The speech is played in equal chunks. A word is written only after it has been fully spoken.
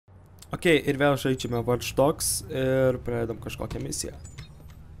Ok, ir vėl žaidžiame Watch Dogs ir pradedam kažkokią misiją.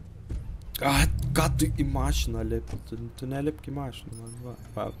 Ką tu į mašiną lipi? Tu nelipk į mašiną, man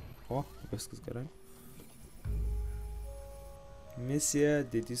va. O, viskas gerai. Misija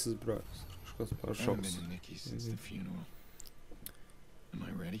Didysis brolis. Kažkas parašaus.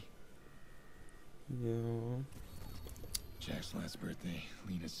 Jo. Jack's last birthday,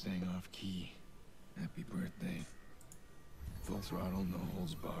 Lena sang off key. Happy birthday. Full throttle, no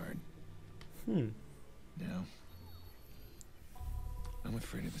holds barred. Now, I'm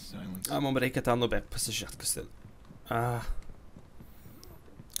afraid of the silence. Mums reikia ten nubėgti, pasižiūrėt, kas ten.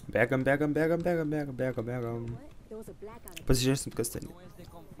 Bėgam. Pasižiūrėsim, kas ten.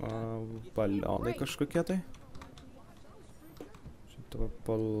 Balionai kažkokie tai. Šitą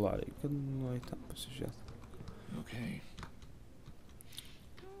palaiką, nu į ten pasižiūrėt. Okay.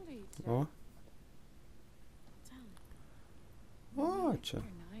 O, čia.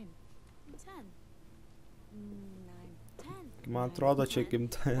 Man atrodo, čia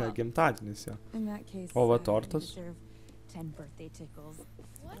gimtadienis jo. O, va tortas. 10 birthday tickles.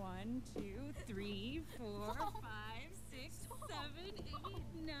 1, 2, 3, 4, 5, 6, 7, 8,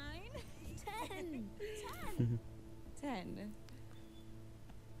 9, 10. 10.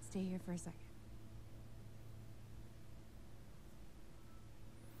 Stay here for a second.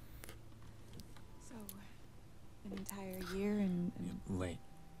 So, an entire year and... Late.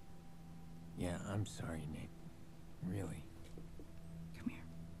 Yeah, I'm sorry, Nate. Really. Come here.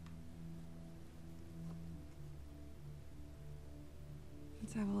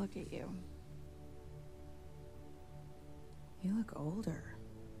 Let's have a look at you. You look older.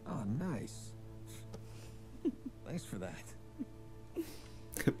 Oh, nice. Thanks for that.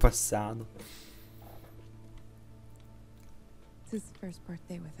 Paseno. It's his first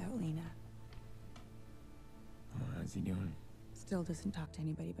birthday without Lena. Oh, how's he doing? Still doesn't talk to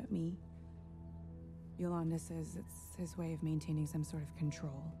anybody but me. Yolanda says it's his way of maintaining some sort of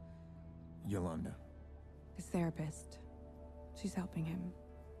control. Yolanda. His therapist. She's helping him.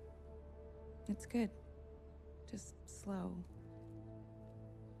 It's good. Just slow.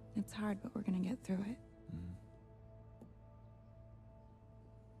 It's hard, but we're gonna get through it.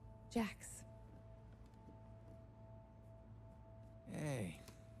 Jax. Hey.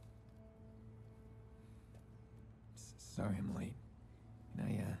 Sorry I'm late.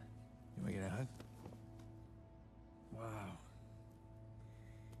 Can do I get a hug? Wow.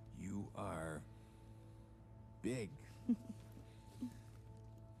 You are big.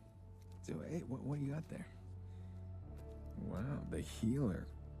 So, hey, what do you got there? Wow, the healer.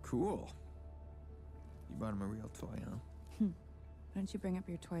 Cool. You bought him a real toy, huh? Why don't you bring up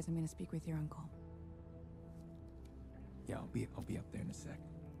your toys? I'm gonna speak with your uncle. Yeah, I'll be up there in a sec.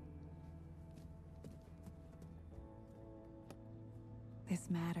 This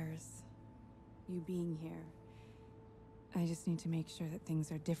matters. You being here. I just need to make sure that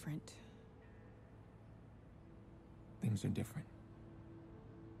things are different. Things are different.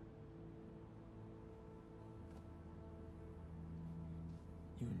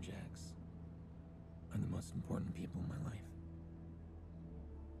 You and Jax are the most important people in my life.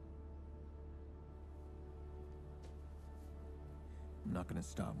 I'm not gonna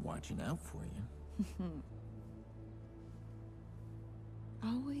stop watching out for you.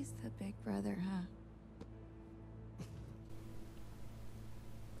 Always the big brother, huh?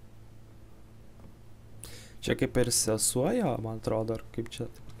 Čia kaip ir sesuo, jo, man atrodo, ar kaip čia.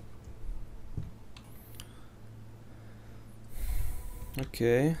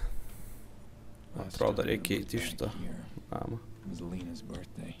 Okei. Man atrodo, reikia įti iš šitą namą. It was Lena's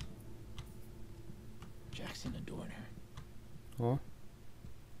birthday. Jackson adored her. O.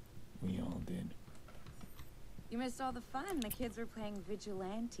 We all did. You missed all the fun. The kids were playing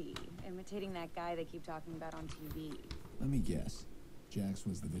vigilante, imitating that guy they keep talking about on TV. Let me guess. Jax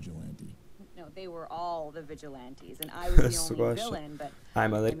was the vigilante. No, they were all the vigilantes, and I was the only villain, but I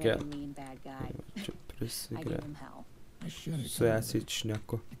made a mean bad guy. I gave him hell. Su esi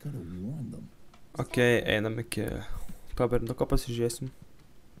čneku. I could have warned them. Okei, einam iki to berniuko pasižiūrėsim.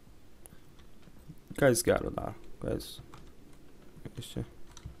 Ką jis gero daro? Ką jis čia?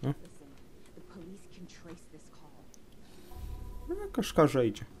 Kažką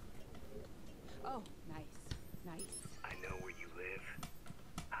žaidžia. Oh, nice, nice. I know where you live.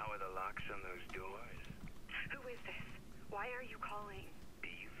 How are the locks on those doors? Who is this? Why are you calling? Do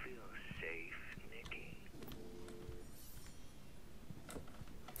you feel safe, Nikki?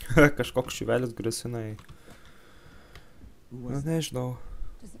 Kažkoks šiuvelis grasina į... Na, nežinau.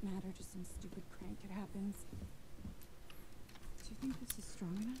 Doesn't matter, just some stupid prank it happens. Do you think this is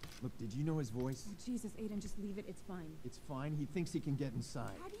strong enough? Look, did you know his voice? Oh, Jesus, Aiden, just leave it. It's fine. It's fine. He thinks he can get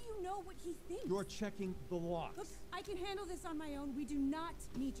inside. How do you know? know what he thinks. You're checking the locks. Look, I can handle this on my own. We do not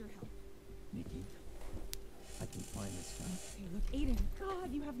need your help. Nikki, I can find this guy. Okay, look, Aiden, God,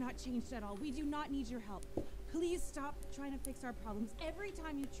 you have not changed at all. We do not need your help. Please stop trying to fix our problems. Every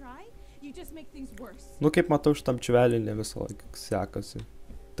time you try, you just make things worse. Nu, kaip matau, šitam čiuvelį ne visą laiką sekasi.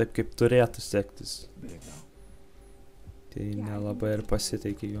 Taip, kaip turėtų sektis. Tai nelabai ir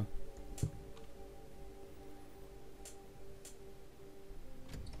pasiteiki juo.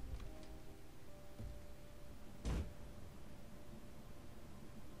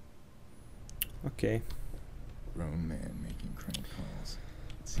 Okay. Grown man making crank calls.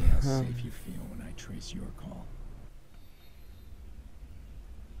 Let's see how safe you feel when I trace your call.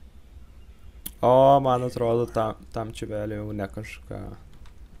 O, man atrodo, tam čiuvelį jau ne kažką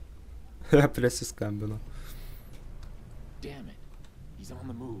prisiskambino.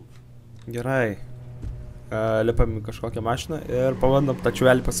 Gerai. Lipam į kažkokią mašiną ir pabandom tą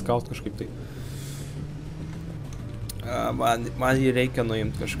čiuvelį pasikaut kažkaip tai. Man jį reikia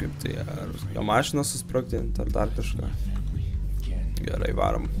nuimti kažkaip tai. Ar jo mašiną susprogdinti, ar dar kažką. Gerai,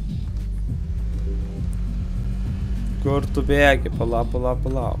 varom. Kur tu bėgi? Palauk.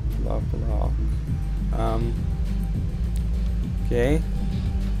 Okay.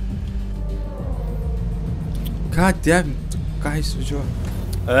 God damn, ką jis važiuoja?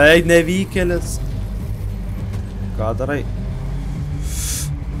 Ei, nevykėlis. Ką darai?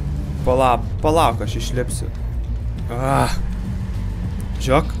 Palauk, aš išlipsiu.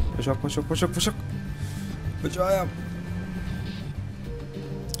 Važiuok. Važiuojam.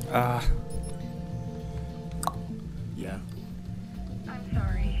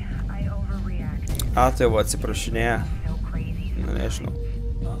 Tai va, atsiprašinėja. Na, nežinau.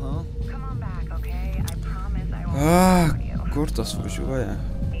 Kur tas važiuoja?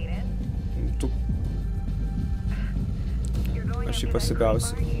 Tu... Aš jį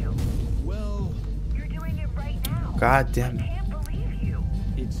pasigausiu. God damn.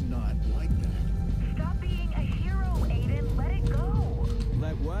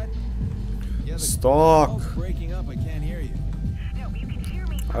 Stok!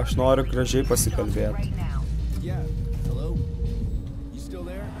 Aš noriu gražiai pasikalbėti.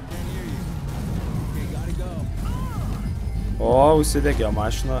 O, užsidegė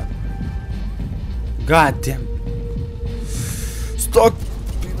mašina. God damn. Stok,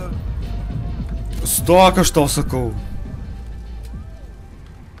 Peter. Stok, aš tau sakau.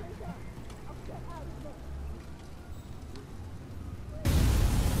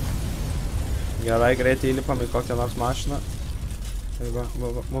 Gerai, greitai įlipam į kokią nors mašiną.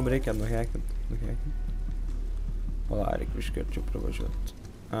 Mums reikia nuhekinti. Pala, reikia iškirčiau pravažiuoti.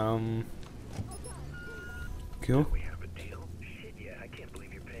 Kiu?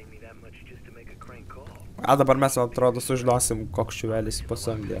 Dabar mes, atrodo, sužinosim, koks čiuvelis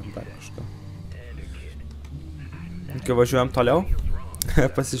pasamdė dar kažką. Kai važiuojam toliau,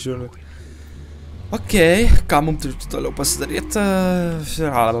 pasižiūriu. Okei, ką mums turėtų toliau pasidaryti?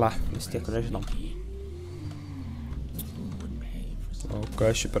 Vis tiek nežinom. O, ką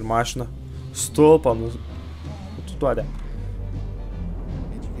šį per mašiną? Stulpą, tu duodė.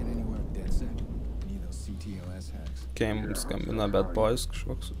 Okei, mums skambina bad boys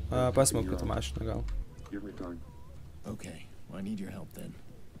kažkoks. Pasmaukite mašiną gal. Give me time. Okay, well, I need your help then.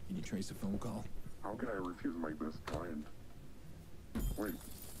 Can you trace a phone call? How can I refuse my best client? Wait,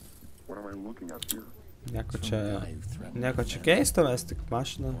 what am I looking at here? Nieko čia keisto, mes tik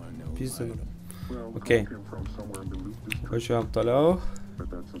mašiną pizdinam. Okei. Važiuojam toliau.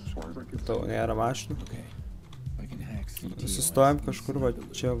 Tau nėra mašinų. Sustojam kažkur, va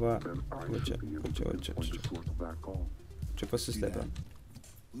čia. Čia pasislėpėm.